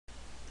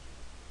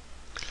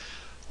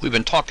We've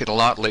been talking a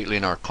lot lately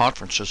in our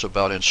conferences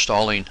about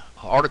installing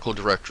article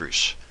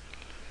directories.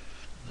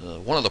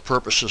 One of the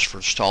purposes for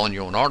installing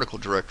your own article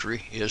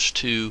directory is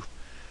to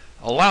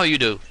allow you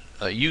to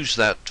use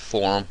that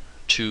forum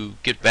to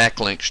get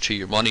backlinks to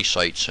your money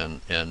sites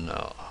and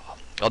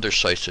other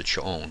sites that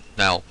you own.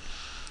 Now,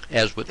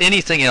 as with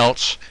anything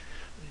else,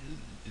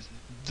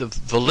 the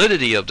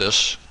validity of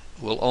this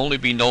will only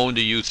be known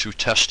to you through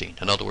testing.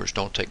 In other words,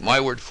 don't take my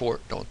word for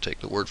it. Don't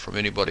take the word from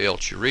anybody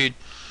else you read.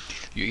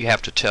 You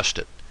have to test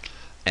it.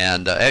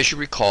 And as you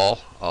recall,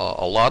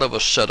 a lot of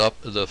us set up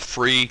the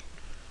free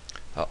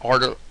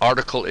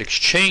article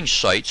exchange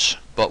sites,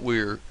 but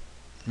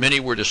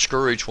many were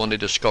discouraged when they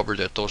discovered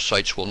that those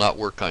sites will not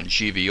work on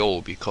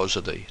GVO because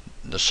of the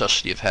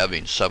necessity of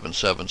having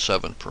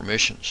 777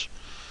 permissions.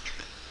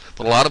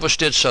 But a lot of us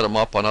did set them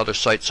up on other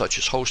sites such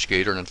as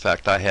HostGator, and in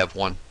fact I have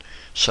one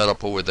set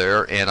up over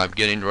there, and I'm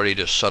getting ready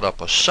to set up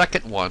a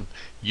second one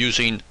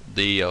using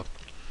the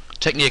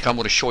technique I'm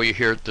going to show you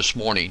here this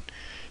morning,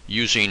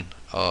 using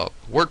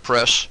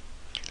WordPress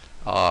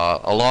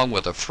along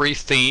with a free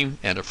theme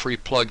and a free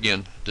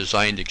plugin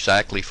designed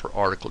exactly for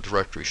article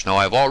directories. Now,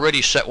 I've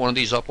already set one of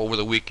these up over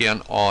the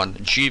weekend on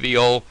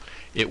GVO.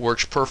 It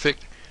works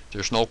perfect.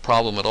 There's no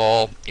problem at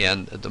all,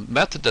 and the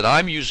method that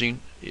I'm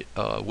using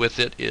with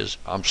it is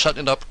I'm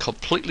setting it up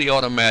completely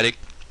automatic.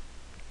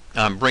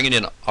 I'm bringing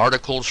in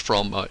articles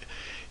from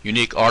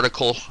unique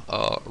article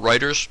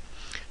writers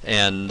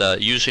and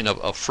using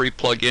a free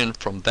plugin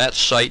from that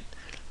site.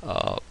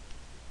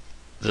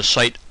 The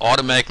site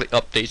automatically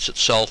updates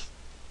itself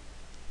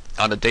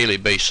on a daily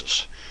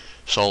basis.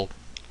 So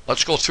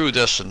let's go through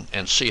this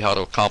and see how to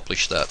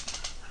accomplish that.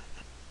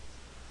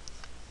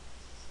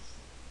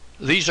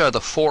 These are the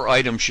 4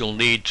 items you'll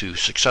need to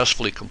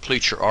successfully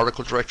complete your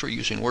article directory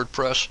using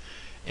WordPress,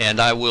 and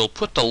I will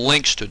put the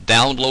links to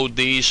download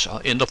these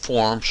in the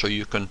forum so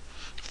you can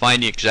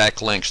find the exact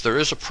links. There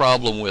is a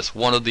problem with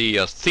one of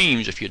the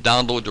themes. If you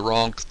download the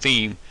wrong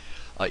theme,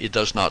 it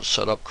does not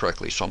set up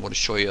correctly. So I'm going to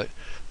show you.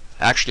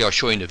 Actually, I'll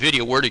show you in the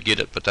video where to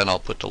get it, but then I'll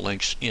put the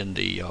links in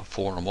the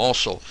forum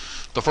also.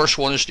 The first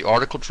one is the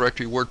article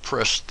directory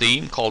WordPress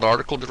theme called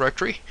Article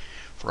Directory,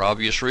 for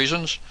obvious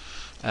reasons.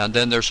 And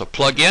then there's a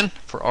plugin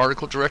for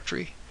article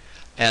directory.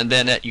 And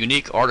then at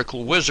Unique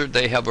Article Wizard,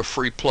 they have a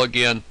free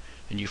plugin,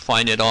 and you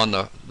find it on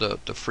the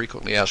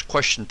frequently asked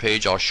question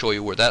page. I'll show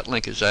you where that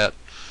link is at.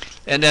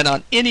 And then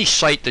on any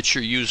site that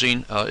you're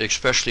using,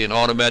 especially an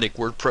automatic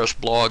WordPress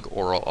blog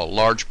or a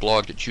large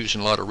blog that's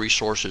using a lot of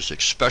resources,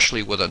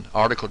 especially with an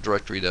article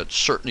directory that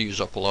certainly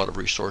uses up a lot of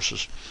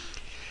resources,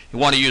 you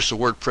want to use the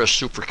WordPress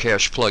Super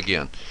Cache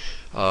plugin.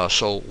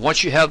 So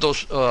once you have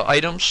those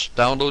items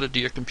downloaded to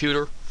your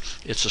computer,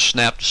 it's a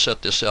snap to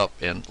set this up,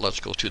 and let's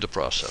go through the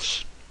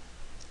process.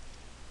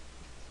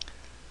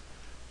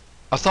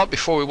 I thought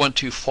before we went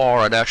too far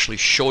I'd actually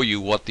show you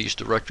what these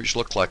directories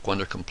look like when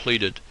they're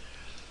completed.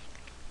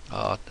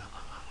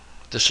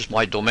 This is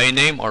my domain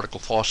name,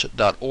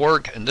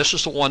 articlefaucet.org, and this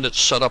is the one that's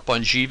set up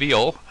on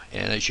GVO.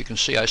 And as you can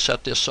see, I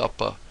set this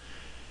up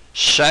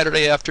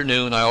Saturday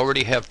afternoon. I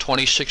already have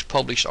 26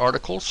 published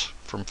articles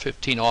from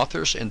 15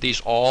 authors, and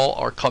these all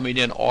are coming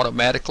in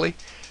automatically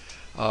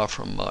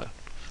from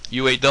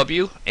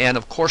UAW. And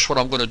of course, what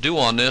I'm going to do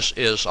on this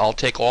is I'll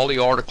take all the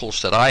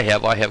articles that I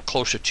have. I have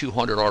close to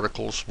 200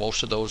 articles,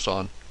 most of those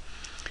on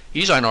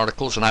eZine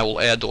articles, and I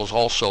will add those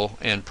also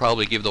and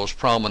probably give those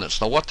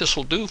prominence. Now, what this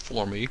will do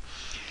for me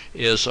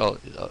is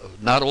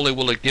not only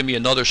will it give me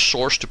another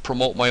source to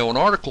promote my own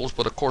articles,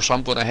 but of course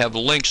I'm going to have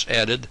links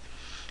added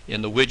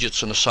in the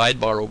widgets in the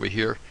sidebar over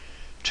here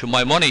to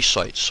my money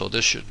sites. So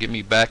this should give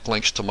me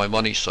backlinks to my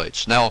money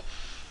sites. Now,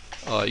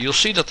 you'll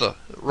see that the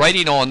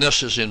writing on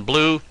this is in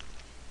blue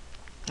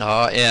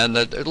and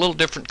a little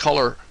different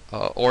color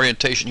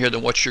orientation here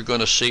than what you're going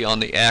to see on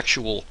the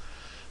actual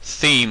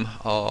theme,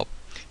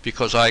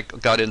 because I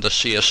got into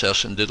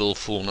CSS and did a little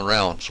fooling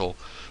around. So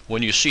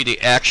when you see the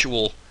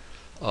actual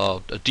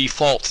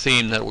default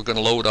theme that we're going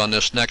to load on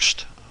this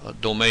next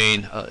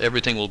domain,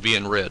 everything will be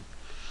in red.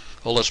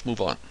 Well, let's move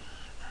on.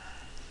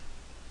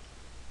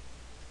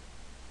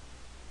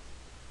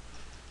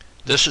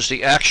 This is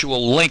the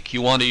actual link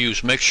you want to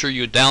use. Make sure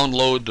you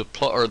download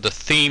the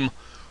theme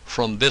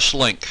from this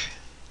link.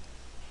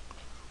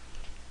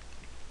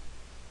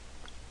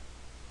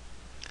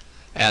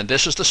 And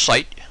this is the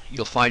site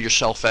you'll find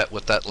yourself at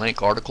with that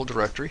link, article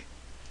directory.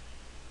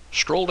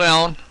 Scroll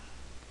down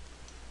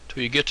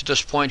till you get to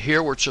this point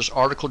here where it says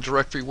article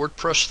directory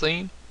WordPress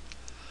theme.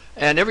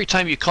 And every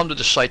time you come to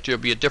the site,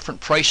 there'll be a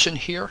different price in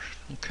here.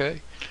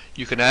 Okay,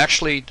 you can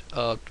actually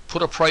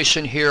put a price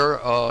in here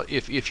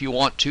if you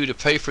want to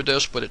pay for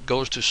this, but it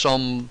goes to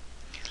some,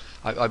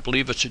 I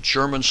believe it's a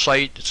German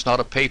site. It's not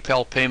a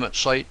PayPal payment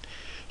site.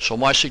 So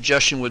my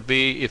suggestion would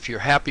be, if you're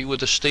happy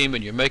with this theme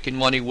and you're making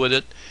money with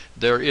it,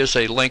 there is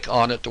a link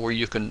on it where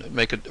you can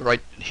make it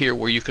right here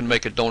where you can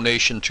make a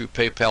donation to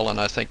PayPal,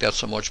 and I think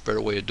that's a much better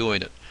way of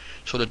doing it.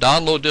 So to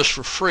download this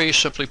for free,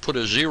 simply put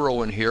a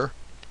 0 in here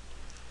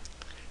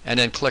and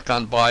then click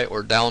on buy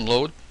or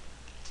download.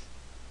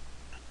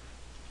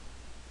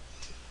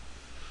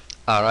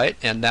 Alright,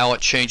 and now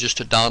it changes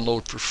to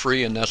download for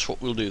free, and that's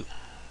what we'll do.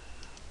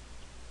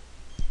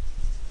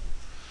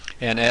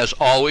 And as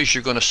always,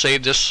 you're going to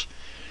save this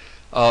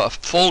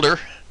folder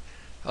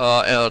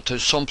to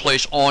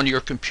someplace on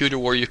your computer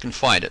where you can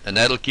find it, and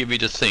that'll give you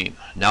the theme.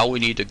 Now we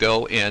need to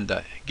go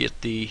and get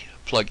the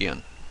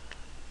plugin.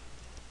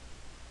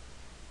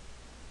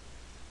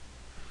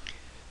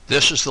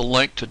 This is the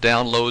link to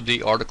download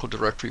the Article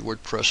Directory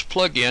WordPress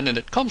plugin, and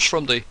it comes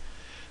from the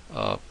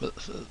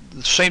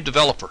same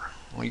developer.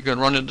 Well, you can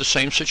run into the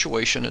same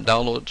situation and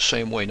download it the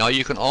same way. Now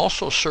you can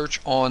also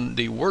search on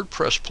the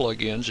WordPress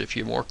plugins if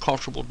you're more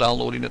comfortable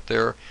downloading it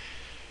there,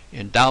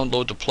 and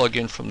download the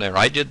plugin from there.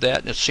 I did that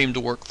and it seemed to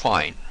work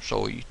fine.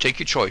 So you take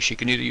your choice. You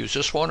can either use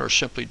this one or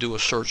simply do a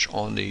search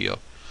on the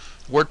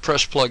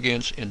WordPress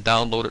plugins and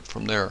download it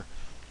from there.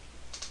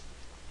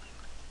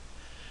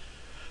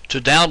 To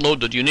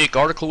download the unique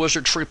Article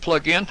Wizard free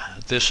plugin,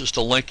 this is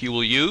the link you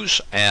will use,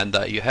 and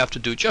you have to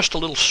do just a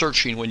little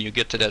searching when you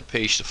get to that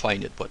page to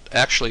find it. But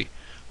actually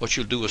what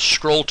you'll do is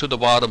scroll to the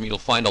bottom. You'll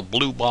find a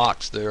blue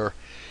box there,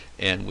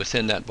 and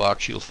within that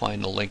box you'll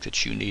find the link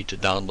that you need to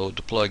download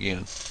the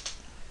plugin.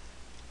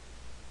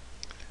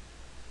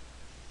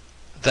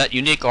 That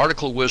unique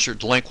Article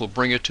Wizard link will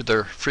bring you to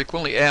their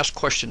frequently asked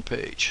question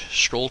page.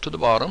 Scroll to the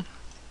bottom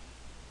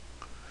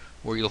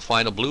where you'll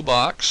find a blue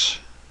box.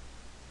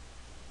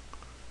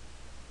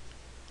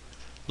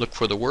 Look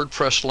for the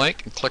WordPress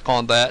link and click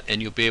on that,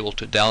 and you'll be able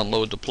to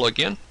download the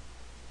plugin.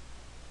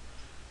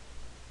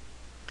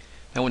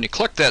 And when you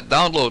click that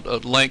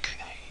download link,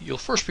 you'll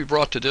first be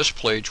brought to this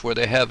page where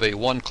they have a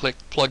one-click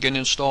plugin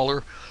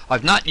installer.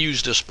 I've not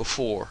used this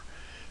before,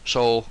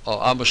 so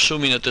I'm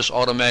assuming that this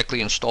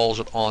automatically installs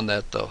it on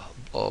that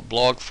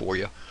blog for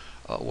you.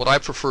 What I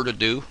prefer to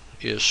do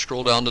is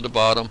scroll down to the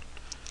bottom,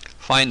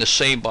 find the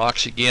same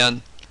box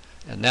again,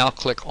 and now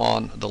click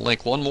on the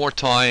link one more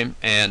time,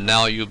 and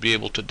now you'll be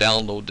able to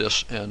download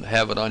this and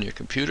have it on your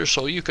computer.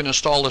 So you can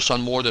install this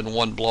on more than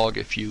one blog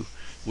if you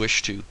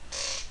wish to.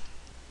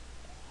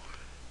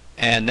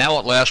 And now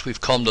at last we've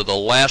come to the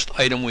last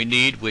item we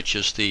need, which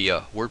is the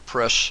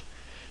WordPress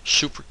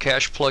Super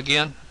Cache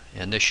plugin,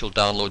 and this you'll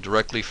download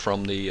directly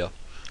from the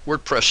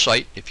WordPress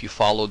site if you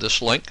follow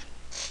this link.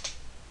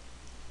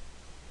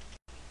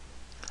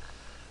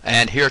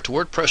 And here at the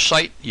WordPress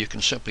site you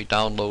can simply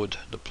download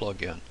the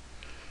plugin.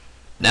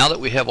 Now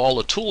that we have all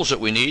the tools that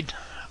we need,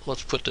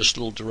 let's put this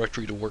little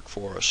directory to work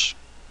for us.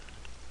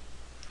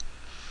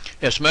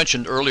 As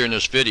mentioned earlier in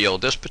this video,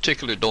 this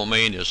particular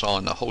domain is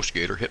on the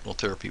HostGator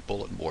Hypnotherapy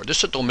Bulletin Board. This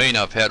is a domain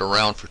I've had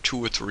around for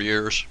 2 or 3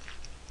 years.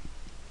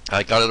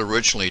 I got it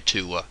originally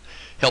to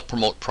help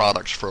promote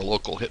products for a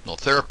local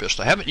hypnotherapist.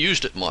 I haven't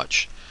used it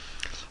much,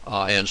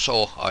 and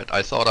so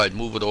I thought I'd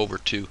move it over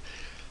to,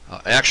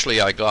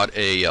 actually I got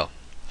a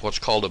what's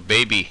called a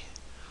baby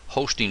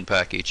hosting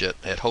package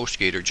at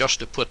HostGator just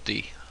to put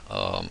the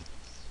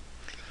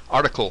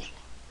article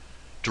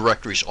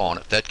directories on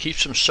it. That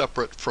keeps them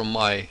separate from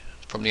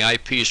the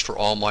IPs for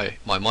all my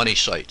money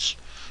sites.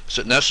 Is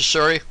it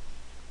necessary?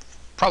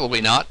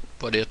 Probably not,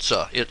 but it's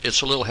a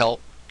little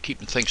help.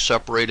 Keeping things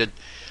separated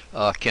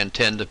can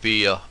tend to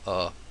be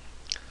a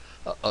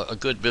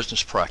good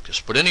business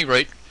practice. But at any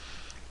rate,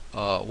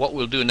 what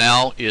we'll do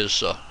now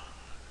is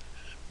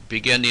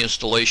begin the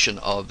installation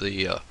of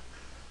the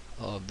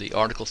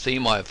article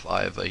theme. I've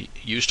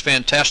used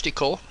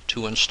Fantastico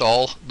to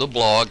install the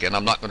blog, and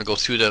I'm not going to go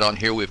through that on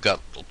here. We've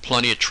got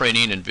plenty of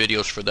training and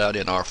videos for that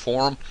in our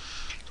forum.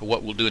 So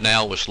what we'll do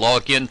now is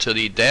log into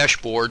the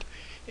dashboard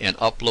and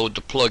upload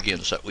the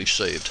plugins that we've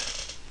saved.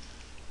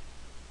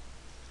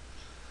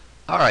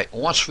 Alright,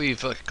 once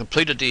we've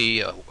completed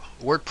the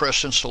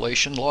WordPress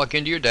installation, log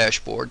into your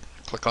dashboard,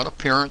 click on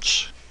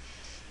Appearance,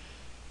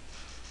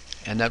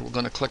 and then we're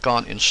going to click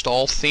on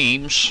Install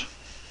Themes,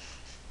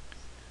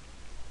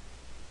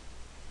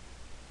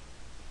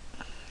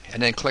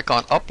 and then click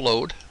on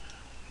Upload,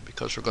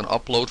 because we're going to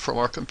upload from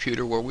our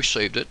computer where we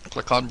saved it.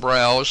 Click on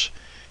Browse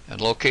and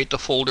locate the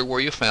folder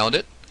where you found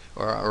it,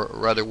 or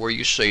rather where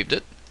you saved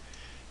it.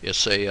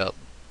 It's a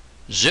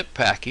zip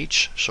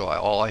package, so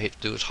all I have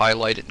to do is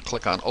highlight it and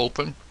click on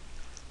Open,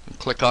 and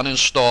click on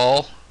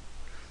Install,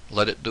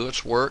 let it do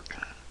its work,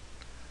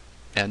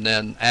 and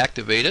then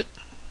activate it.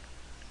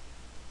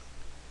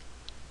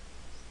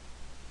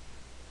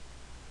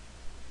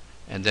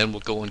 And then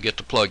we'll go and get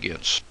the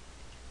plugins.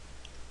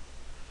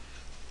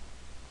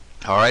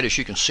 Alright, as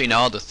you can see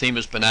now, the theme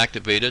has been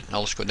activated. Now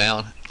let's go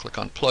down, click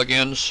on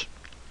Plugins,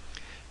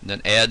 and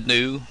then Add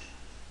New.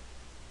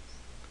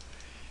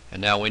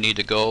 And now we need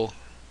to go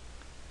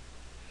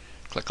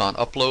click on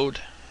Upload,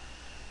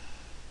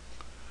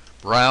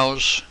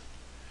 Browse,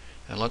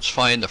 and let's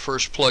find the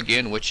first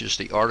plugin, which is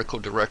the Article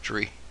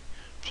Directory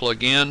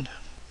plugin.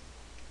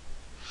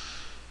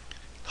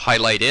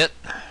 Highlight it,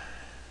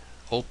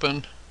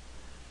 open,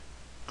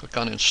 click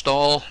on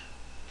Install.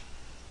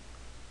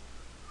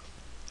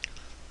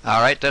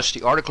 Alright, that's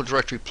the Article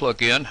Directory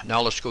plugin.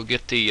 Now let's go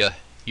get the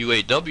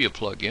UAW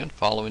plugin,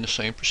 following the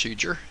same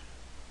procedure.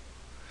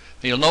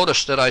 You'll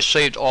notice that I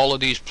saved all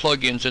of these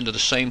plugins into the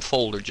same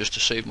folder just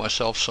to save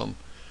myself some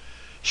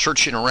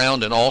searching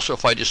around, and also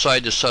if I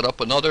decide to set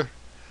up another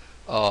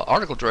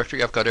article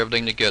directory, I've got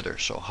everything together.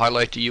 So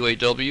highlight the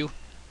UAW,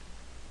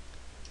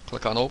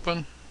 click on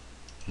open,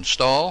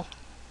 install.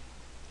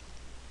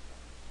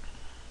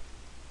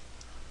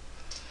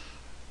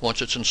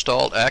 Once it's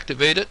installed,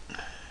 activate it.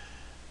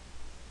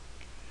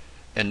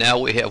 And now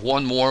we have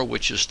one more,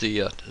 which is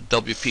the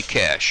WP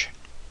cache.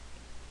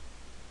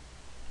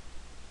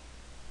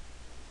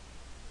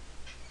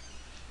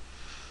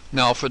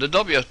 Now for the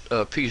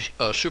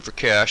WP Super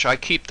Cache, I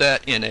keep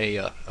that in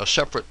a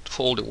separate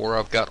folder where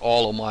I've got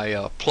all of my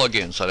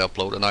plugins that I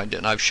upload,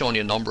 and I've shown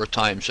you a number of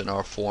times in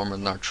our forum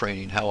and our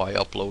training how I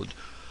upload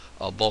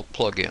bulk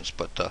plugins.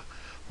 But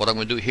what I'm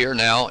going to do here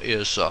now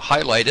is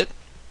highlight it.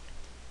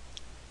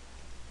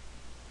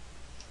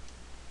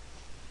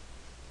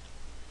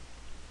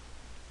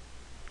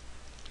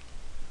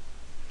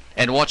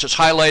 And once it's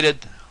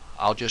highlighted,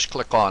 I'll just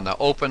click on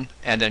open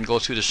and then go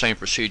through the same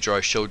procedure I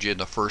showed you in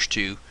the first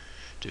two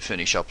to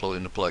finish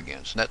uploading the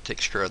plugins, and that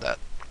takes care of that.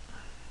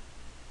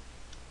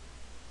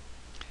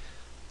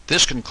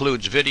 This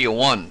concludes video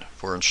 1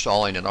 for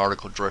installing an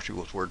article directory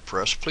with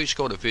WordPress. Please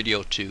go to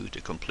video 2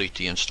 to complete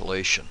the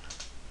installation.